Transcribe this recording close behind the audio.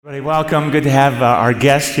Everybody, welcome. Good to have our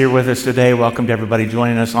guest here with us today. Welcome to everybody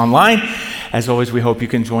joining us online. As always, we hope you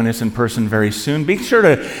can join us in person very soon. Be sure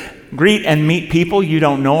to greet and meet people you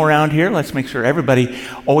don't know around here. Let's make sure everybody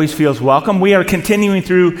always feels welcome. We are continuing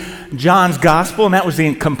through John's Gospel, and that was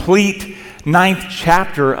the complete 9th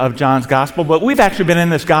chapter of John's Gospel, but we've actually been in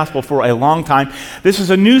this Gospel for a long time. This is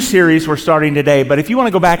a new series we're starting today, but if you want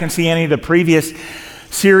to go back and see any of the previous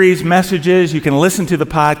series messages, you can listen to the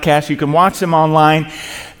podcast, you can watch them online.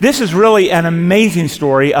 This is really an amazing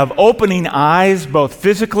story of opening eyes, both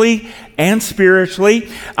physically and spiritually.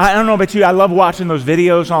 I don't know about you, I love watching those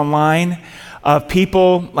videos online of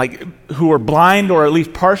people who are blind or at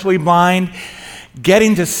least partially blind,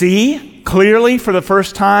 getting to see clearly for the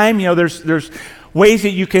first time. You know, there's ways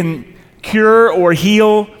that you can cure or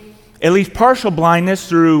heal at least partial blindness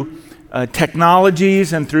through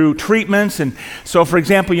technologies and through treatments. And so, for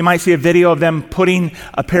example, you might see a video of them putting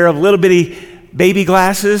a pair of little bitty baby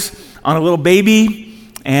glasses on a little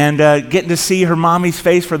baby and getting to see her mommy's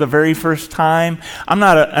face for the very first time. I'm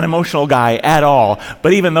not an emotional guy at all,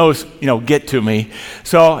 but even those, get to me.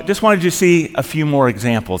 So just wanted you to see a few more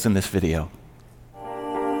examples in this video.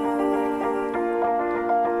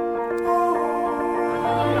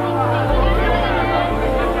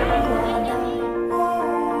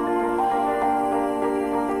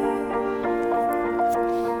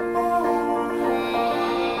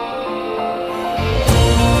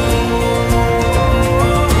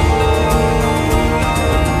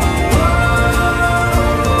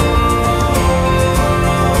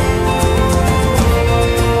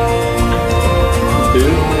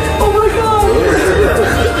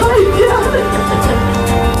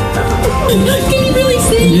 Can you really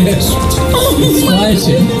see? Yes. Oh, it's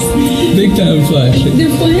flashing. Goodness. Big time flashing. They're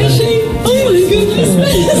flashing? Oh my goodness.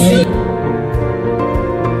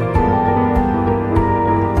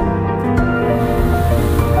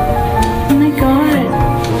 Oh my God.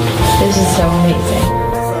 This is so amazing.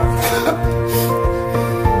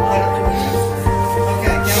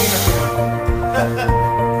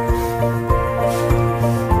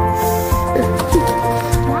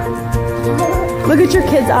 Look at your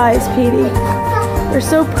kids' eyes, Petey. They're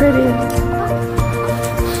so pretty.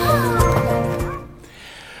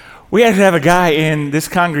 We actually have a guy in this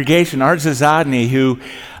congregation, Art Zazadny, who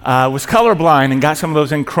was colorblind and got some of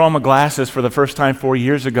those Enchroma glasses for the first time 4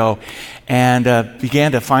 years ago and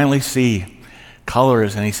began to finally see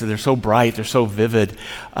colors. And he said they're so bright, they're so vivid,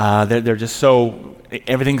 they're just so,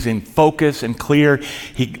 everything's in focus and clear.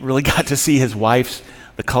 He really got to see his wife's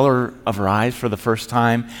the color of her eyes for the first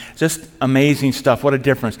time. Just amazing stuff. What a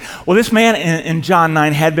difference. Well, this man in John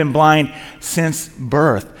 9 had been blind since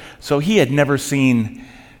birth. So he had never seen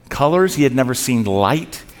colors. He had never seen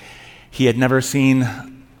light. He had never seen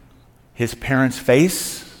his parents'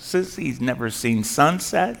 faces. He's never seen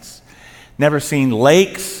sunsets, never seen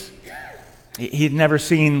lakes. He'd never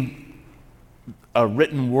seen a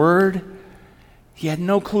written word. He had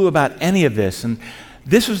no clue about any of this. And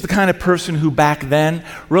this was the kind of person who back then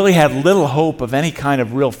really had little hope of any kind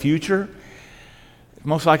of real future.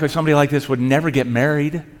 Most likely somebody like this would never get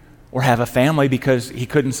married or have a family because he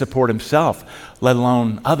couldn't support himself, let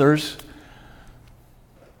alone others.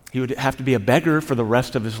 He would have to be a beggar for the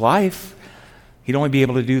rest of his life. He'd only be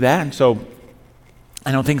able to do that. And so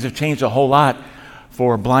I know things have changed a whole lot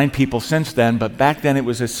for blind people since then, but back then it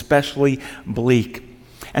was especially bleak.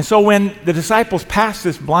 And so when the disciples passed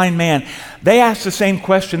this blind man, they asked the same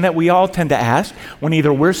question that we all tend to ask when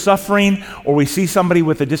either we're suffering or we see somebody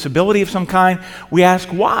with a disability of some kind. We ask,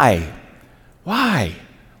 why? Why?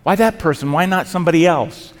 Why that person? Why not somebody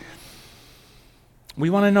else? We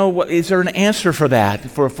want to know, is there an answer for that,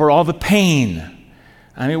 for all the pain?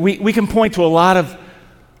 I mean, we can point to a lot of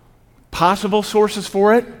possible sources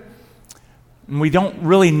for it. And we don't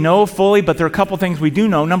really know fully, but there are a couple things we do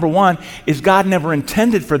know. Number one is God never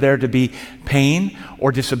intended for there to be pain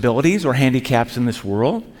or disabilities or handicaps in this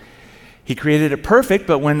world. He created it perfect,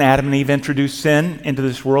 but when Adam and Eve introduced sin into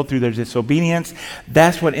this world through their disobedience,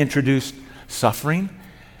 that's what introduced suffering.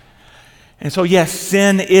 And so, yes,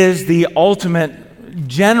 sin is the ultimate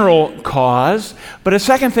general cause. But a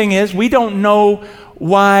second thing is we don't know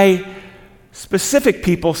why specific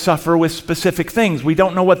people suffer with specific things. We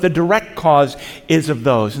don't know what the direct cause is of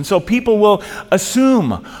those. And so people will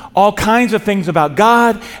assume all kinds of things about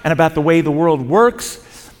God and about the way the world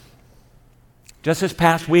works. Just this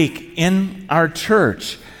past week in our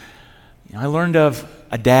church, I learned of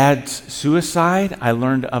a dad's suicide. I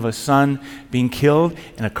learned of a son being killed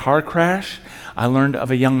in a car crash. I learned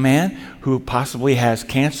of a young man who possibly has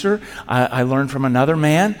cancer. I learned from another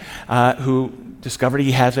man who discovered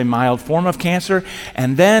he has a mild form of cancer.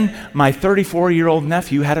 And then my 34-year-old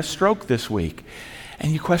nephew had a stroke this week.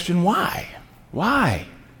 And you question why? Why?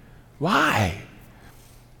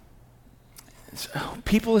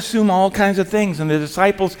 People assume all kinds of things, and the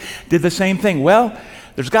disciples did the same thing. Well,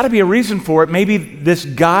 there's got to be a reason for it. Maybe this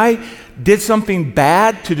guy did something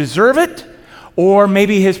bad to deserve it, or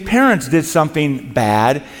maybe his parents did something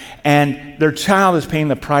bad, and their child is paying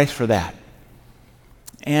the price for that.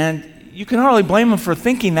 And you can hardly blame them for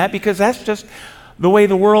thinking that, because that's just the way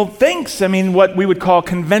the world thinks. I mean, what we would call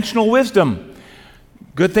conventional wisdom.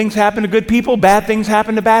 Good things happen to good people, bad things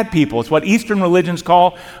happen to bad people. It's what Eastern religions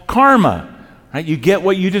call karma. Right? You get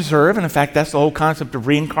what you deserve, and in fact, that's the whole concept of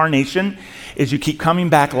reincarnation, is you keep coming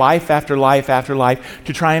back life after life after life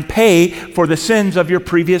to try and pay for the sins of your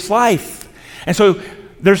previous life. And so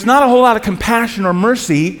there's not a whole lot of compassion or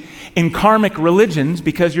mercy in karmic religions,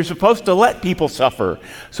 because you're supposed to let people suffer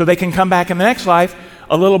so they can come back in the next life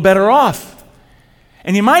a little better off.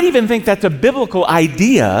 And you might even think that's a biblical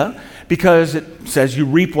idea, because it says you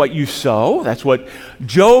reap what you sow. That's what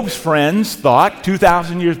Job's friends thought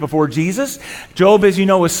 2,000 years before Jesus. Job, as you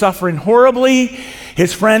know, was suffering horribly.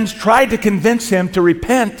 His friends tried to convince him to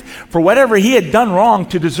repent for whatever he had done wrong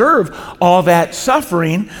to deserve all that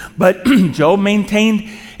suffering, but Job maintained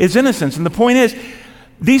his innocence. And the point is,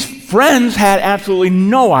 these friends had absolutely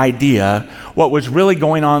no idea what was really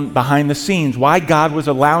going on behind the scenes, why God was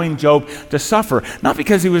allowing Job to suffer. Not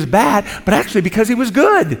because he was bad, but actually because he was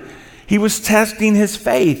good. He was testing his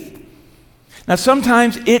faith. Now,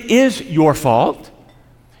 sometimes it is your fault.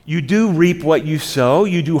 You do reap what you sow.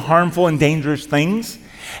 You do harmful and dangerous things,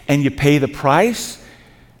 and you pay the price.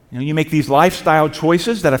 You make these lifestyle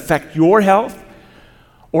choices that affect your health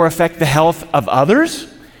or affect the health of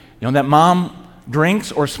others. That mom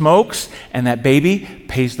drinks or smokes, and that baby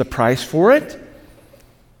pays the price for it.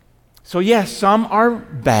 So yes, some are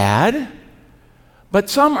bad, but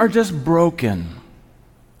some are just broken.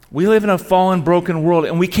 We live in a fallen, broken world,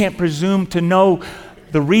 and we can't presume to know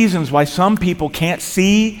the reasons why some people can't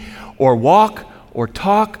see or walk or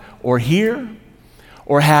talk or hear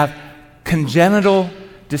or have congenital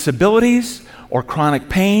disabilities or chronic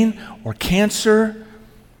pain or cancer,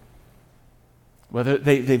 whether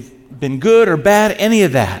they've been good or bad, any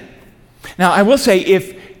of that. Now, I will say,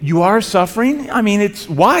 if you are suffering, it's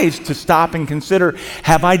wise to stop and consider,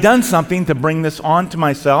 have I done something to bring this on to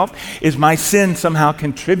myself? Is my sin somehow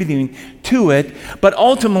contributing to it? But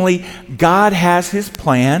ultimately, God has his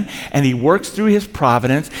plan, and he works through his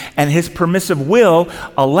providence, and his permissive will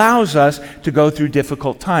allows us to go through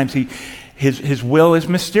difficult times. His will is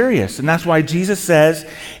mysterious, and that's why Jesus says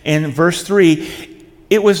in verse 3,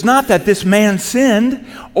 it was not that this man sinned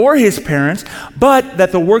or his parents, but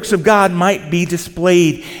that the works of God might be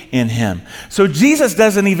displayed in him. So Jesus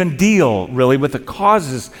doesn't even deal really with the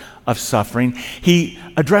causes of suffering. He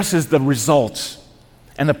addresses the results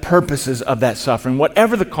and the purposes of that suffering.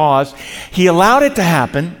 Whatever the cause, he allowed it to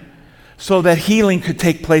happen so that healing could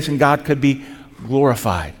take place and God could be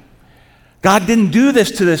glorified. God didn't do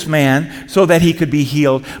this to this man so that he could be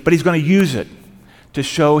healed, but he's going to use it to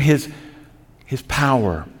show his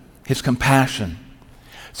power, his compassion.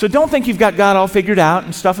 So don't think you've got God all figured out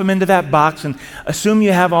and stuff him into that box and assume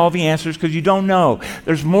you have all the answers, because you don't know.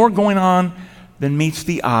 There's more going on than meets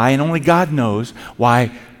the eye, and only God knows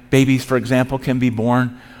why babies, for example, can be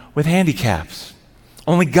born with handicaps.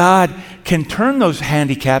 Only God can turn those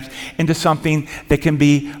handicaps into something that can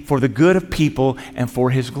be for the good of people and for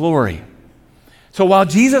his glory. So while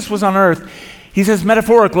Jesus was on earth, he says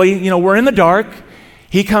metaphorically, we're in the dark.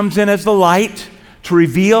 He comes in as the light to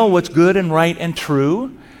reveal what's good and right and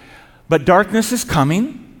true. But darkness is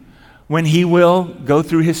coming when he will go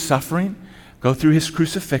through his suffering, go through his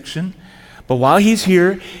crucifixion. But while he's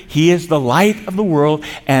here, he is the light of the world,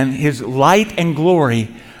 and his light and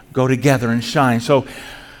glory go together and shine. So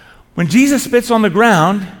when Jesus spits on the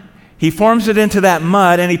ground, he forms it into that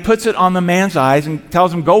mud, and he puts it on the man's eyes and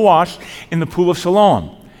tells him, go wash in the pool of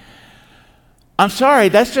Siloam. I'm sorry,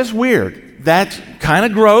 that's just weird. That's kind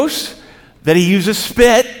of gross that he uses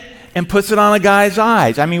spit and puts it on a guy's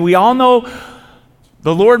eyes. We all know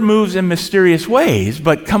the Lord moves in mysterious ways,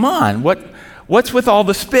 but come on, what's with all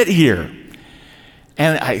the spit here?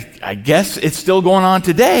 And I guess it's still going on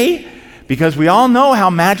today, because we all know how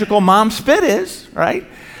magical mom spit is, right?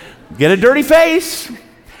 Get a dirty face,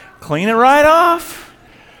 clean it right off,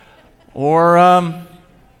 or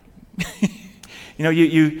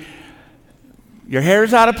your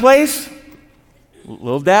hair's out of place, a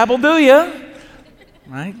little dab will do you,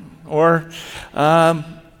 right? Or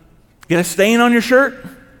get a stain on your shirt,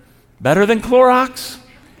 better than Clorox.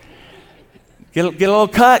 Get a little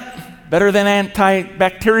cut, better than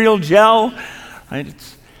antibacterial gel. Right?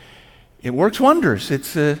 It works wonders.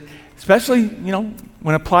 It's especially,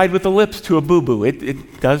 when applied with the lips to a boo-boo.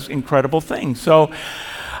 It does incredible things. So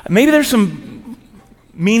maybe there's some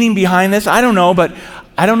meaning behind this. I don't know, but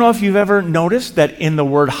I don't know if you've ever noticed that in the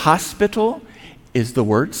word hospital is the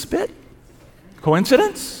word spit.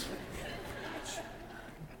 Coincidence?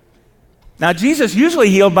 Now, Jesus usually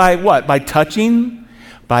healed by what? By touching,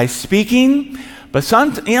 by speaking, but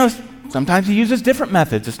sometimes he uses different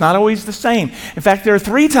methods. It's not always the same. In fact, there are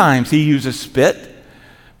 3 times he uses spit.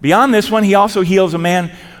 Beyond this one, he also heals a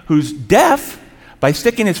man who's deaf by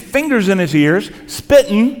sticking his fingers in his ears,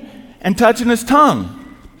 spitting, and touching his tongue.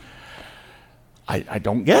 I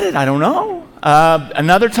don't get it. I don't know.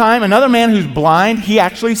 Another time, another man who's blind, he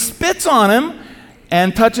actually spits on him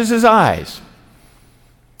and touches his eyes.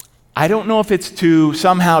 I don't know if it's to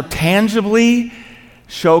somehow tangibly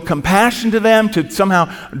show compassion to them, to somehow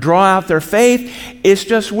draw out their faith. It's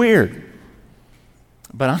just weird.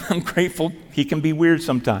 But I'm grateful he can be weird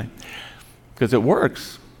sometimes because it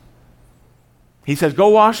works. He says, go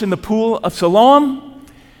wash in the pool of Siloam.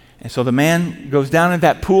 And so the man goes down in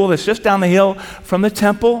that pool that's just down the hill from the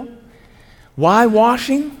temple. Why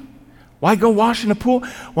washing? Why go wash in a pool?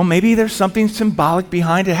 Well, maybe there's something symbolic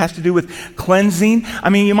behind it. It has to do with cleansing.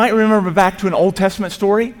 I mean, you might remember back to an Old Testament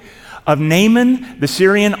story of Naaman, the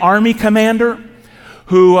Syrian army commander,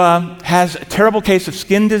 who has a terrible case of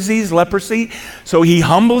skin disease, leprosy. So he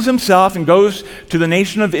humbles himself and goes to the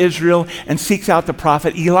nation of Israel and seeks out the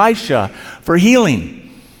prophet Elisha for healing.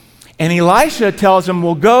 And Elisha tells him,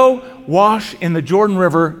 well, go wash in the Jordan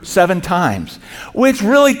River 7 times, which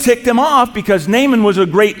really ticked him off because Naaman was a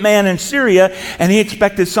great man in Syria and he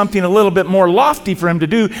expected something a little bit more lofty for him to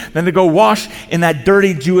do than to go wash in that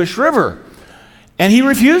dirty Jewish river. And he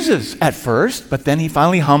refuses at first, but then he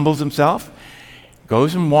finally humbles himself,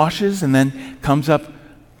 goes and washes, and then comes up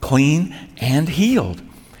clean and healed.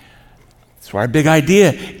 That's why our big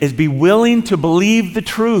idea is be willing to believe the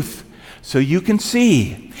truth so you can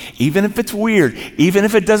see. Even if it's weird, even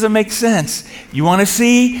if it doesn't make sense, you want to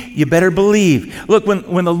see, you better believe. Look,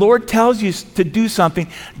 when the Lord tells you to do something,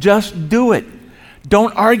 just do it.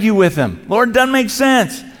 Don't argue with him. Lord, it doesn't make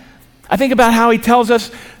sense. I think about how he tells us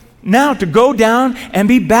now to go down and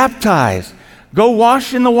be baptized. Go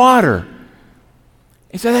wash in the water.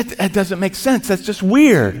 He said, that doesn't make sense. That's just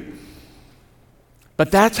weird. But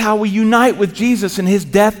that's how we unite with Jesus in his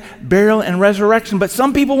death, burial, and resurrection. But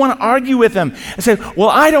some people want to argue with him and say, well,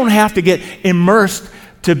 I don't have to get immersed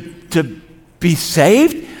to be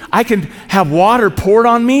saved. I can have water poured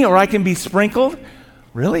on me or I can be sprinkled.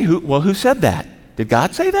 Really? Who said that? Did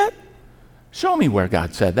God say that? Show me where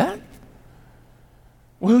God said that.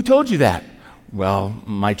 Well, who told you that? Well,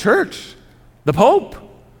 my church, the Pope,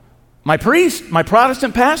 my priest, my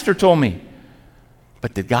Protestant pastor told me.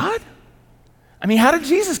 But did God? I mean, how did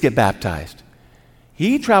Jesus get baptized?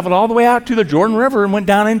 He traveled all the way out to the Jordan River and went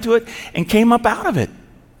down into it and came up out of it.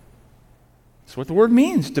 That's what the word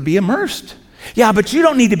means, to be immersed. Yeah, but you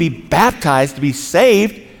don't need to be baptized to be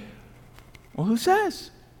saved. Well, who says?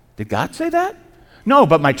 Did God say that? No,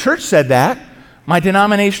 but my church said that. My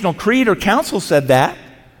denominational creed or council said that.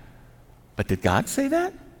 But did God say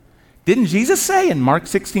that? Didn't Jesus say in Mark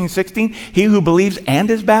 16:16, he who believes and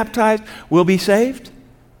is baptized will be saved?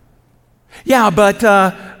 Yeah, but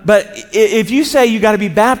if you say you got to be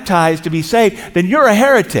baptized to be saved, then you're a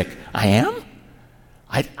heretic. I am?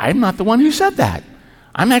 I'm not the one who said that.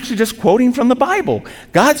 I'm actually just quoting from the Bible.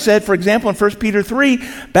 God said, for example, in 1 Peter 3,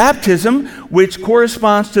 baptism, which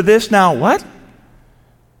corresponds to this now, what?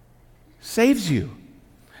 Saves you.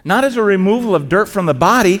 Not as a removal of dirt from the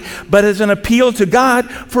body, but as an appeal to God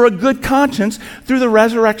for a good conscience through the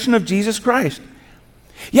resurrection of Jesus Christ.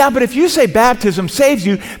 Yeah, but if you say baptism saves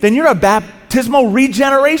you, then you're a baptismal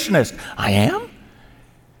regenerationist. I am?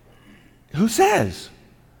 Who says?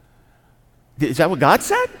 Is that what God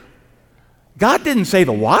said? God didn't say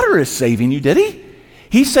the water is saving you, did he?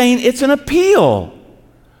 He's saying it's an appeal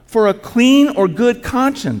for a clean or good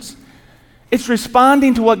conscience. It's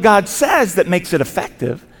responding to what God says that makes it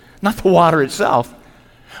effective, not the water itself.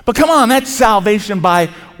 But come on, that's salvation by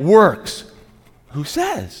works. Who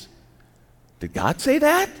says? Did God say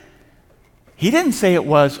that? He didn't say it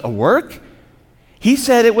was a work. He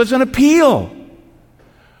said it was an appeal.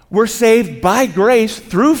 We're saved by grace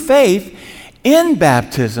through faith in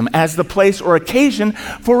baptism as the place or occasion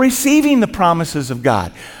for receiving the promises of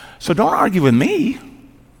God. So don't argue with me.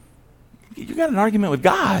 You got an argument with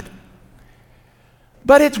God.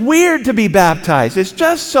 But it's weird to be baptized. It's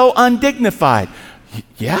just so undignified.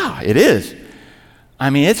 Yeah, it is.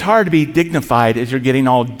 I mean, it's hard to be dignified as you're getting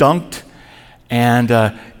all dunked and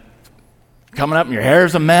coming up and your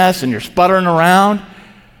hair's a mess and you're sputtering around.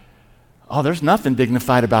 Oh, there's nothing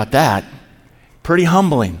dignified about that. Pretty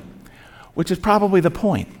humbling, which is probably the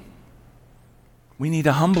point. We need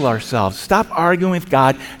to humble ourselves. Stop arguing with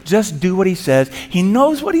God. Just do what he says. He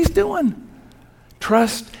knows what he's doing.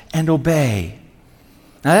 Trust and obey.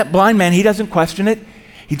 Now that blind man, he doesn't question it.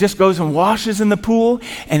 He just goes and washes in the pool,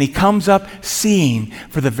 and he comes up seeing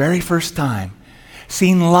for the very first time.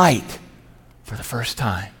 Seeing light for the first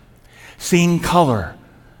time. Seeing color.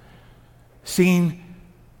 Seeing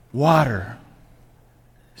water.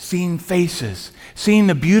 Seeing faces. Seeing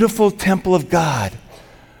the beautiful temple of God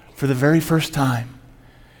for the very first time.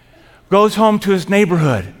 Goes home to his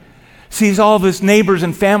neighborhood. Sees all of his neighbors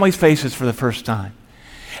and family's faces for the first time.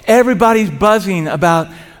 Everybody's buzzing about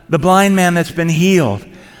the blind man that's been healed.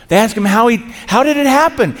 They ask him how did it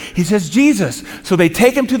happen? He says, Jesus. So they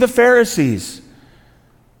take him to the Pharisees,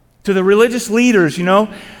 to the religious leaders,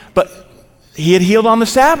 but he had healed on the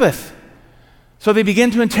Sabbath. So they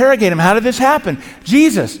begin to interrogate him. How did this happen?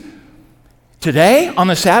 Jesus, today, on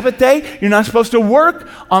the Sabbath day, you're not supposed to work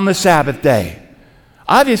on the Sabbath day.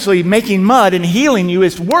 Obviously, making mud and healing you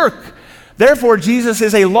is work. Therefore, Jesus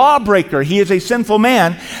is a lawbreaker. He is a sinful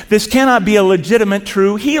man. This cannot be a legitimate,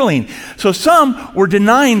 true healing. So some were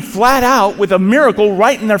denying flat out with a miracle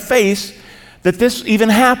right in their face that this even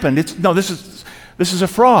happened. This is a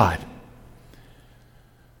fraud.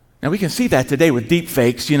 Now, we can see that today with deep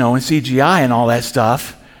fakes, and CGI and all that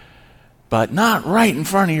stuff, but not right in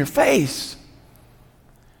front of your face.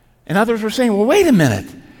 And others were saying, well, wait a minute.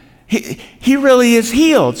 He really is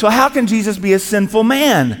healed. So how can Jesus be a sinful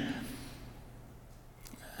man?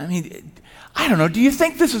 I mean, I don't know. Do you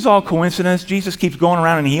think this is all coincidence? Jesus keeps going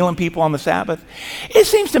around and healing people on the Sabbath? It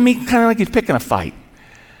seems to me kind of like he's picking a fight.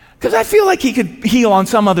 Because I feel like he could heal on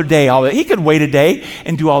some other day. He could wait a day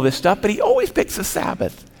and do all this stuff, but he always picks the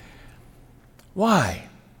Sabbath. Why?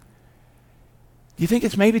 Do you think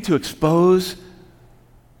it's maybe to expose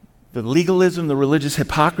the legalism, the religious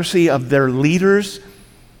hypocrisy of their leaders?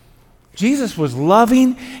 Jesus was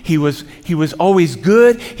loving, he was always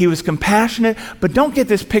good, he was compassionate, but don't get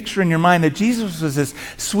this picture in your mind that Jesus was this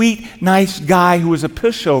sweet, nice guy who was a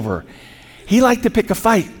pushover. He liked to pick a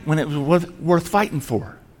fight when it was worth fighting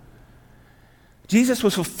for. Jesus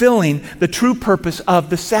was fulfilling the true purpose of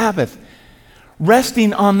the Sabbath.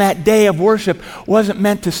 Resting on that day of worship wasn't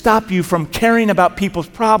meant to stop you from caring about people's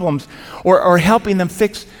problems or helping them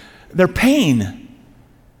fix their pain.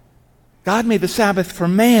 God made the Sabbath for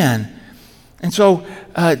man. And so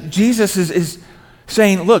Jesus is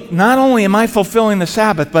saying, look, not only am I fulfilling the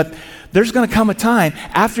Sabbath, but there's going to come a time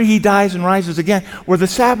after he dies and rises again where the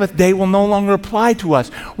Sabbath day will no longer apply to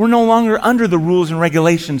us. We're no longer under the rules and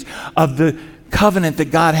regulations of the covenant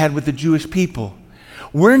that God had with the Jewish people.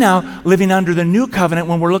 We're now living under the new covenant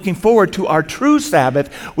when we're looking forward to our true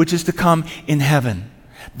Sabbath, which is to come in heaven.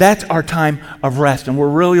 That's our time of rest, and we're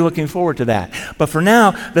really looking forward to that. But for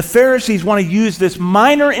now, the Pharisees want to use this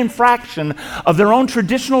minor infraction of their own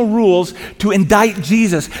traditional rules to indict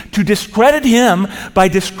Jesus, to discredit him by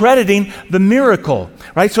discrediting the miracle,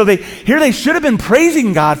 right? So they should have been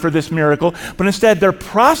praising God for this miracle, but instead they're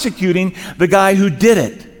prosecuting the guy who did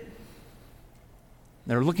it.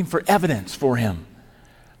 They're looking for evidence for him,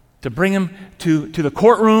 to bring him to the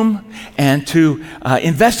courtroom and to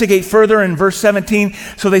investigate further in verse 17.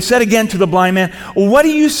 So they said again to the blind man, well, what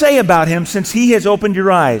do you say about him since he has opened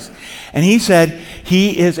your eyes? And he said,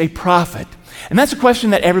 he is a prophet. And that's a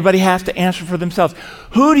question that everybody has to answer for themselves.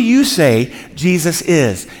 Who do you say Jesus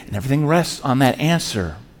is? And everything rests on that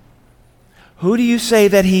answer. Who do you say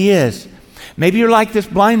that he is? Maybe you're like this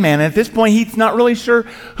blind man, and at this point he's not really sure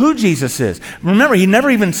who Jesus is. Remember, he'd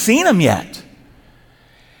never even seen him yet.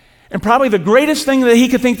 And probably the greatest thing that he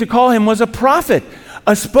could think to call him was a prophet,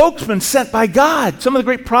 a spokesman sent by God. Some of the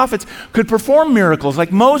great prophets could perform miracles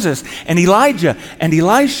like Moses and Elijah and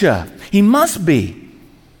Elisha. He must be.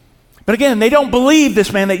 But again, they don't believe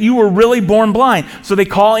this man that you were really born blind. So they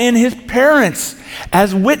call in his parents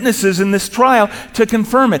as witnesses in this trial to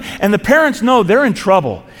confirm it. And the parents know they're in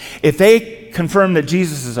trouble. If they confirm that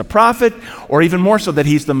Jesus is a prophet, or even more so that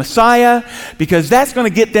he's the Messiah, because that's going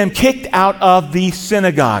to get them kicked out of the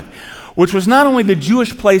synagogue, which was not only the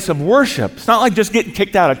Jewish place of worship. It's not like just getting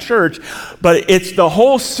kicked out of church, but it's the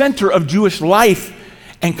whole center of Jewish life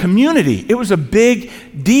and community. It was a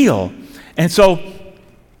big deal. And so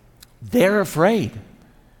they're afraid.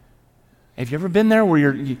 Have you ever been there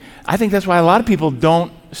where I think that's why a lot of people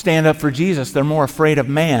don't stand up for Jesus. They're more afraid of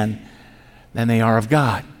man than they are of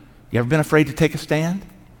God. You ever been afraid to take a stand?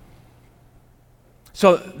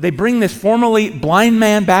 So they bring this formerly blind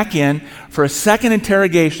man back in for a second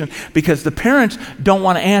interrogation because the parents don't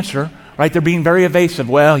want to answer, right? They're being very evasive.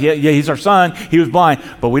 Well, yeah, he's our son. He was blind,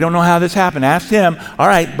 but we don't know how this happened. Ask him. All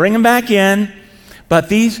right, bring him back in. But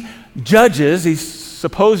these judges, these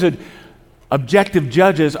supposed objective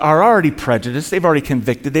judges, are already prejudiced. They've already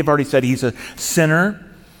convicted. They've already said he's a sinner.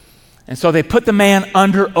 And so they put the man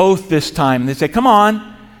under oath this time. And they say, come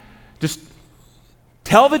on, just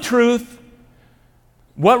tell the truth.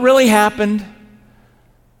 What really happened?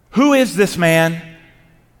 Who is this man?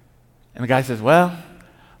 And the guy says, well,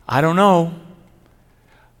 I don't know.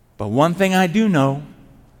 But one thing I do know,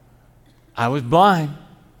 I was blind,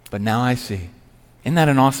 but now I see. Isn't that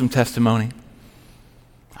an awesome testimony?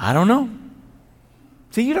 I don't know.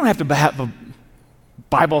 See, you don't have to have a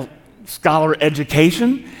Bible scholar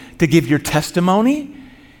education to give your testimony.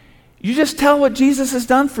 You just tell what Jesus has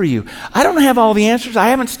done for you. I don't have all the answers. I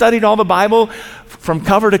haven't studied all the Bible from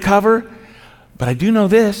cover to cover, but I do know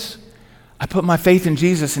this. I put my faith in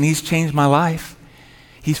Jesus and he's changed my life.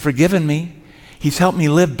 He's forgiven me. He's helped me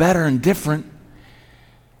live better and different.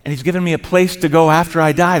 And he's given me a place to go after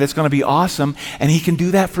I die that's going to be awesome. And he can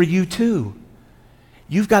do that for you too.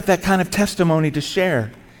 You've got that kind of testimony to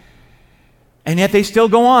share. And yet they still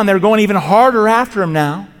go on. They're going even harder after him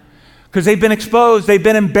now because they've been exposed. They've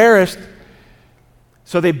been embarrassed.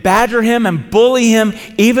 So they badger him and bully him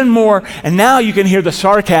even more. And now you can hear the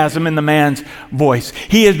sarcasm in the man's voice.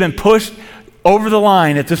 He has been pushed over the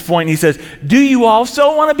line at this point. And he says, do you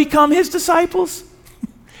also want to become his disciples?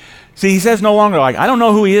 See, he says no longer like, I don't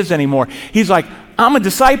know who he is anymore. He's like, I'm a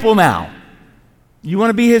disciple now. You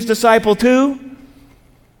want to be his disciple too?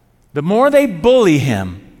 The more they bully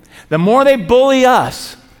him, the more they bully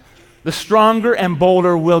us, the stronger and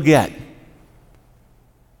bolder we'll get.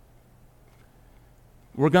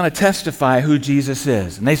 We're going to testify who Jesus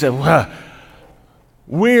is. And they said, well,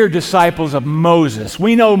 we're disciples of Moses.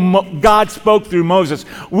 We know God spoke through Moses.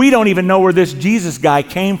 We don't even know where this Jesus guy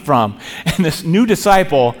came from. And this new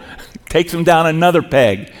disciple takes him down another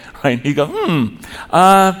peg. Right? He goes,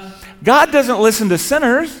 God doesn't listen to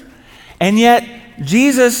sinners, and yet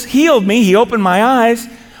Jesus healed me. He opened my eyes.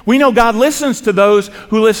 We know God listens to those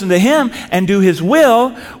who listen to him and do his will,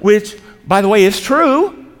 which, by the way, is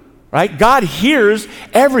true. Right? God hears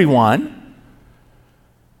everyone.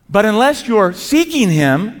 But unless you're seeking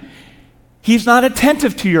him, he's not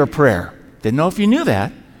attentive to your prayer. Didn't know if you knew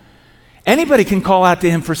that. Anybody can call out to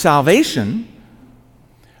him for salvation.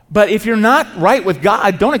 But if you're not right with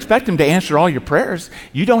God, don't expect him to answer all your prayers.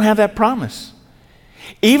 You don't have that promise.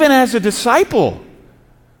 Even as a disciple,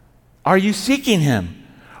 are you seeking him?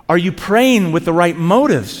 Are you praying with the right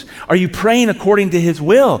motives? Are you praying according to his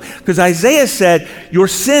will? Because Isaiah said, your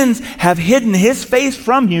sins have hidden his face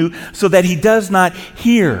from you so that he does not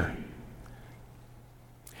hear.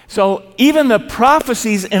 So even the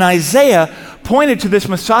prophecies in Isaiah pointed to this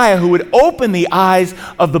Messiah who would open the eyes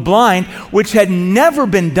of the blind, which had never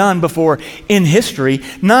been done before in history,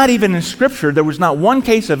 not even in Scripture. There was not one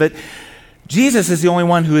case of it. Jesus is the only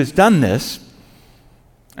one who has done this.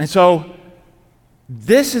 And so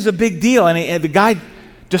this is a big deal, and the guy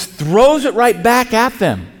just throws it right back at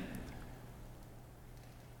them.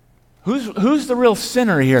 Who's the real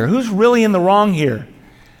sinner here? Who's really in the wrong here?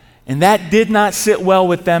 And that did not sit well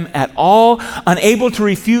with them at all. Unable to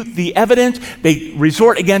refute the evidence, they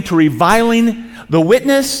resort again to reviling the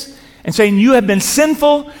witness and saying, you have been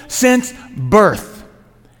sinful since birth.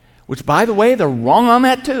 Which, by the way, they're wrong on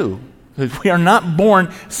that too. Because we are not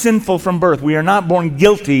born sinful from birth. We are not born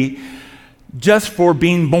guilty just for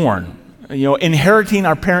being born, inheriting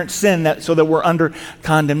our parents' sin so that we're under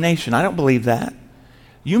condemnation. I don't believe that.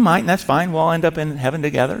 You might, and that's fine. We'll all end up in heaven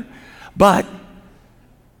together. But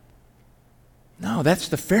no, that's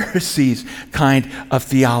the Pharisees' kind of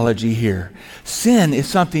theology here. Sin is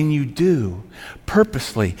something you do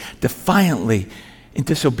purposely, defiantly, in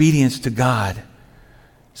disobedience to God.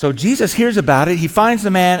 So Jesus hears about it. He finds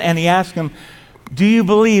the man and he asks him, do you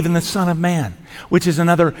believe in the Son of Man? Which is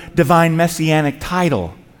another divine messianic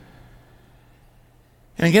title.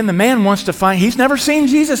 And again, the man wants to he's never seen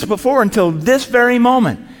Jesus before until this very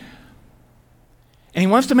moment. And he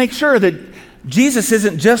wants to make sure that Jesus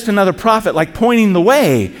isn't just another prophet, like pointing the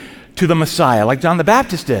way to the Messiah, like John the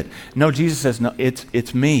Baptist did. No, Jesus says, no,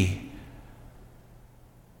 it's me.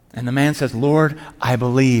 And the man says, Lord, I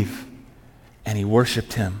believe. And he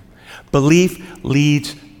worshiped him. Belief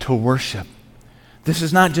leads to worship. This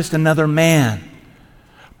is not just another man.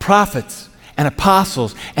 Prophets and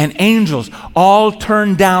apostles and angels all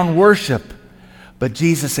turned down worship, but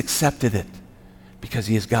Jesus accepted it because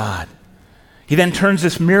he is God. He then turns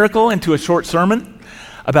this miracle into a short sermon,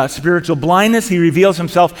 about spiritual blindness. He reveals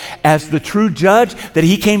himself as the true judge, that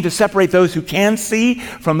he came to separate those who can see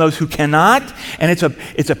from those who cannot. And it's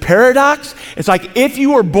a paradox. It's like if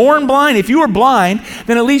you were born blind, if you were blind,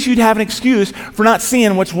 then at least you'd have an excuse for not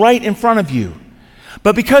seeing what's right in front of you.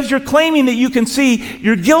 But because you're claiming that you can see,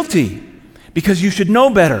 you're guilty because you should know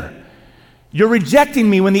better. You're rejecting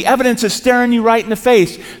me when the evidence is staring you right in the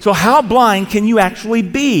face. So how blind can you actually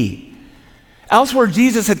be? Elsewhere,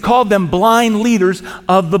 Jesus had called them blind leaders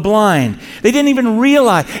of the blind. They didn't even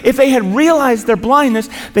realize. If they had realized their blindness,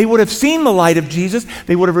 they would have seen the light of Jesus.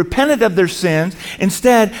 They would have repented of their sins.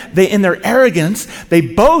 Instead, in their arrogance, they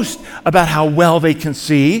boast about how well they can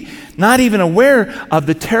see, not even aware of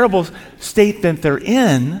the terrible state that they're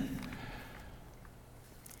in.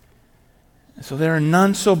 So there are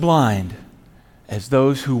none so blind as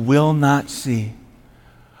those who will not see.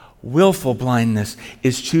 Willful blindness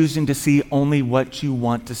is choosing to see only what you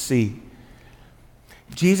want to see.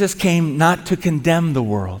 Jesus came not to condemn the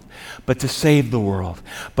world, but to save the world.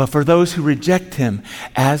 But for those who reject him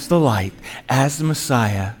as the light, as the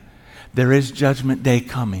Messiah, there is judgment day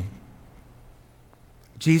coming.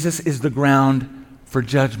 Jesus is the ground for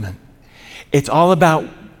judgment. It's all about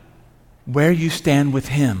where you stand with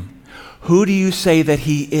him. Who do you say that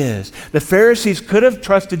he is? The Pharisees could have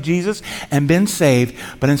trusted Jesus and been saved,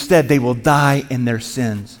 but instead they will die in their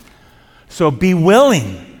sins. So be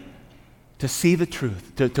willing to see the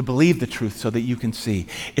truth, to believe the truth so that you can see.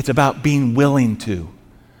 It's about being willing to.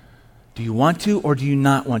 Do you want to or do you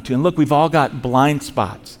not want to? And look, we've all got blind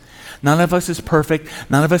spots. None of us is perfect.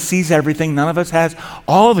 None of us sees everything. None of us has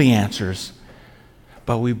all the answers.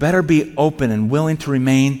 But we better be open and willing to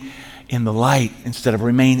remain in the light instead of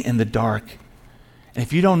remain in the dark. And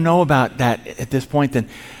if you don't know about that at this point, then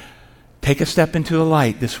take a step into the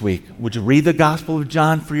light this week. Would you read the Gospel of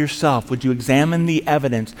John for yourself? Would you examine the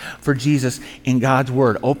evidence for Jesus in God's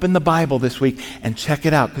Word? Open the Bible this week and check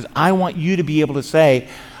it out, because I want you to be able to say,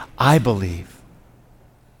 I believe.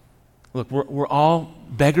 Look, we're all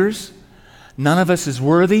beggars. None of us is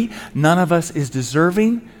worthy. None of us is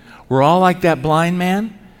deserving. We're all like that blind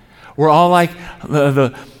man. We're all like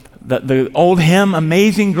the old hymn,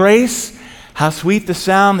 Amazing Grace. How sweet the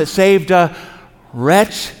sound that saved a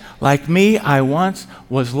wretch like me. I once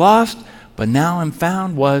was lost, but now I'm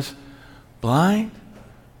found. Was blind,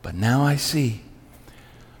 but now I see.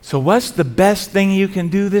 So what's the best thing you can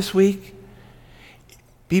do this week?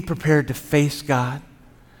 Be prepared to face God,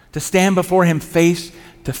 to stand before him face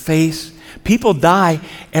to face. People die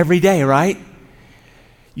every day, right?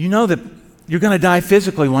 You know that you're going to die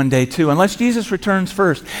physically one day too, unless Jesus returns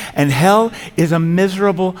first. And hell is a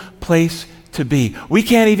miserable place to be. We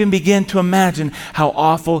can't even begin to imagine how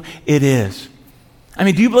awful it is. I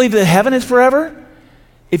mean, do you believe that heaven is forever?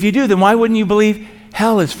 If you do, then why wouldn't you believe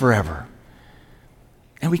hell is forever?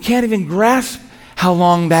 And we can't even grasp how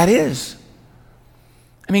long that is.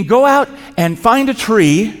 I mean, go out and find a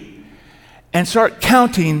tree and start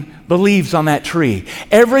counting the leaves on that tree.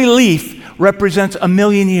 Every leaf represents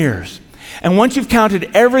 1,000,000 years. And once you've counted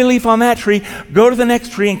every leaf on that tree, go to the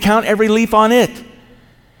next tree and count every leaf on it.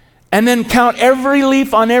 And then count every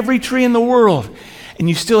leaf on every tree in the world. And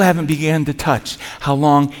you still haven't begun to touch how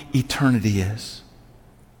long eternity is.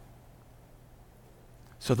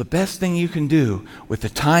 So the best thing you can do with the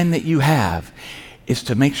time that you have is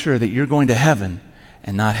to make sure that you're going to heaven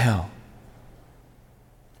and not hell.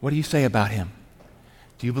 What do you say about him?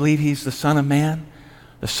 Do you believe he's the Son of Man,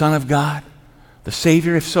 the Son of God, the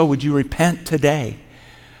Savior? If so, would you repent today?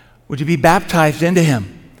 Would you be baptized into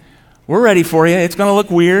him? We're ready for you. It's going to look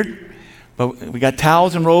weird, but we got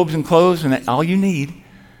towels and robes and clothes and all you need.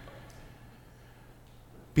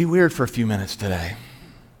 Be weird for a few minutes today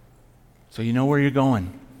so you know where you're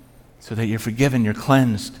going, so that you're forgiven, you're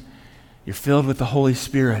cleansed, you're filled with the Holy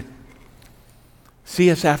Spirit. See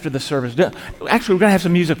us after the service. Actually, we're going to have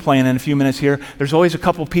some music playing in a few minutes here. There's always a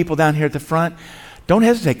couple people down here at the front. Don't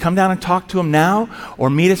hesitate. Come down and talk to them now, or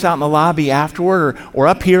meet us out in the lobby afterward, or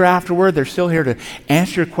up here afterward. They're still here to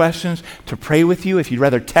answer your questions, to pray with you. If you'd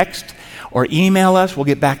rather text or email us, we'll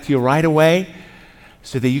get back to you right away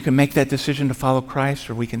so that you can make that decision to follow Christ,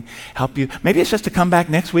 or we can help you. Maybe it's just to come back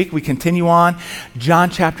next week. We continue on. John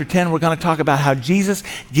chapter 10, we're going to talk about how Jesus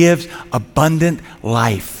gives abundant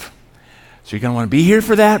life. So you're going to want to be here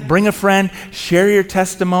for that. Bring a friend. Share your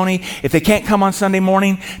testimony. If they can't come on Sunday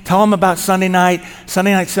morning, tell them about Sunday night.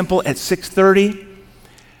 Sunday Night Simple at 6:30.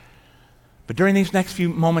 But during these next few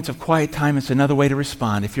moments of quiet time, it's another way to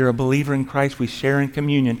respond. If you're a believer in Christ, we share in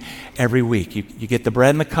communion every week. You get the bread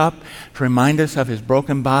and the cup to remind us of his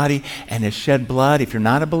broken body and his shed blood. If you're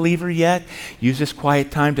not a believer yet, use this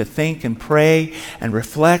quiet time to think and pray and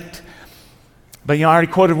reflect. But I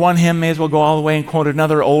already quoted one hymn, may as well go all the way and quote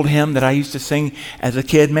another old hymn that I used to sing as a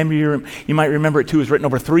kid. Maybe you might remember it too. It was written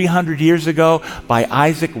over 300 years ago by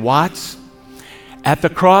Isaac Watts. At the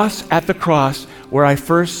cross, where I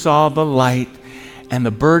first saw the light, and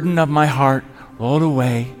the burden of my heart rolled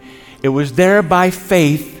away. It was there by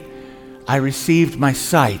faith I received my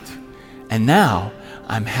sight, and now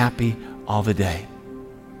I'm happy all the day.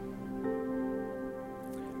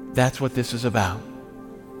 That's what this is about.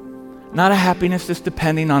 Not a happiness that's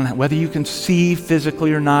depending on whether you can see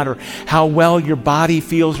physically or not, or how well your body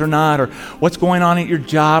feels or not, or what's going on at your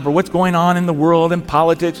job, or what's going on in the world and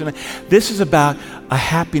politics. And this is about a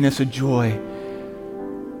happiness, a joy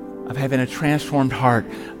of having a transformed heart,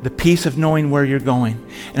 the peace of knowing where you're going.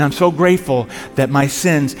 And I'm so grateful that my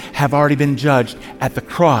sins have already been judged at the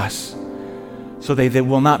cross, so they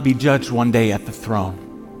will not be judged one day at the throne.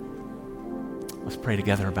 Let's pray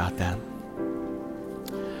together about that.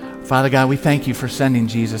 Father God, we thank you for sending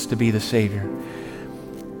Jesus to be the Savior.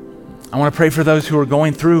 I want to pray for those who are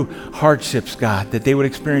going through hardships, God, that they would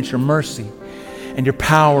experience your mercy and your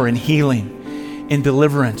power in healing, in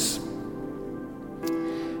deliverance.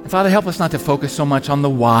 And Father, help us not to focus so much on the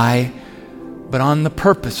why, but on the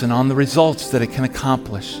purpose and on the results that it can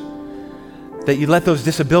accomplish. That you let those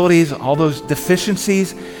disabilities, all those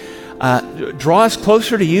deficiencies, draw us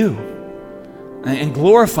closer to you and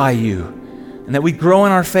glorify you. And that we grow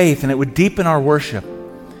in our faith and it would deepen our worship.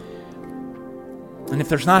 And if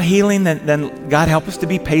there's not healing, then God, help us to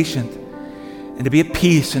be patient and to be at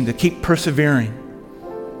peace and to keep persevering.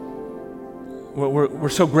 We're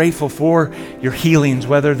so grateful for your healings,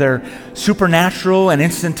 whether they're supernatural and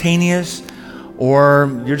instantaneous,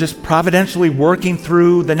 or you're just providentially working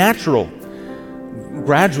through the natural,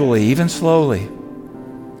 gradually, even slowly.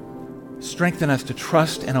 Strengthen us to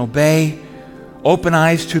trust and obey. Open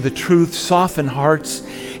eyes to the truth, soften hearts,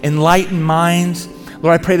 enlighten minds.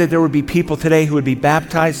 Lord, I pray that there would be people today who would be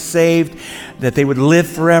baptized, saved, that they would live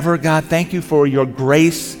forever. God, thank you for your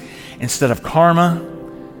grace instead of karma.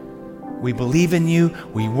 We believe in you.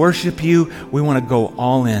 We worship you. We want to go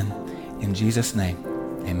all in. In Jesus' name,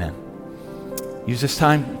 amen. Use this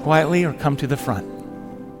time quietly or come to the front.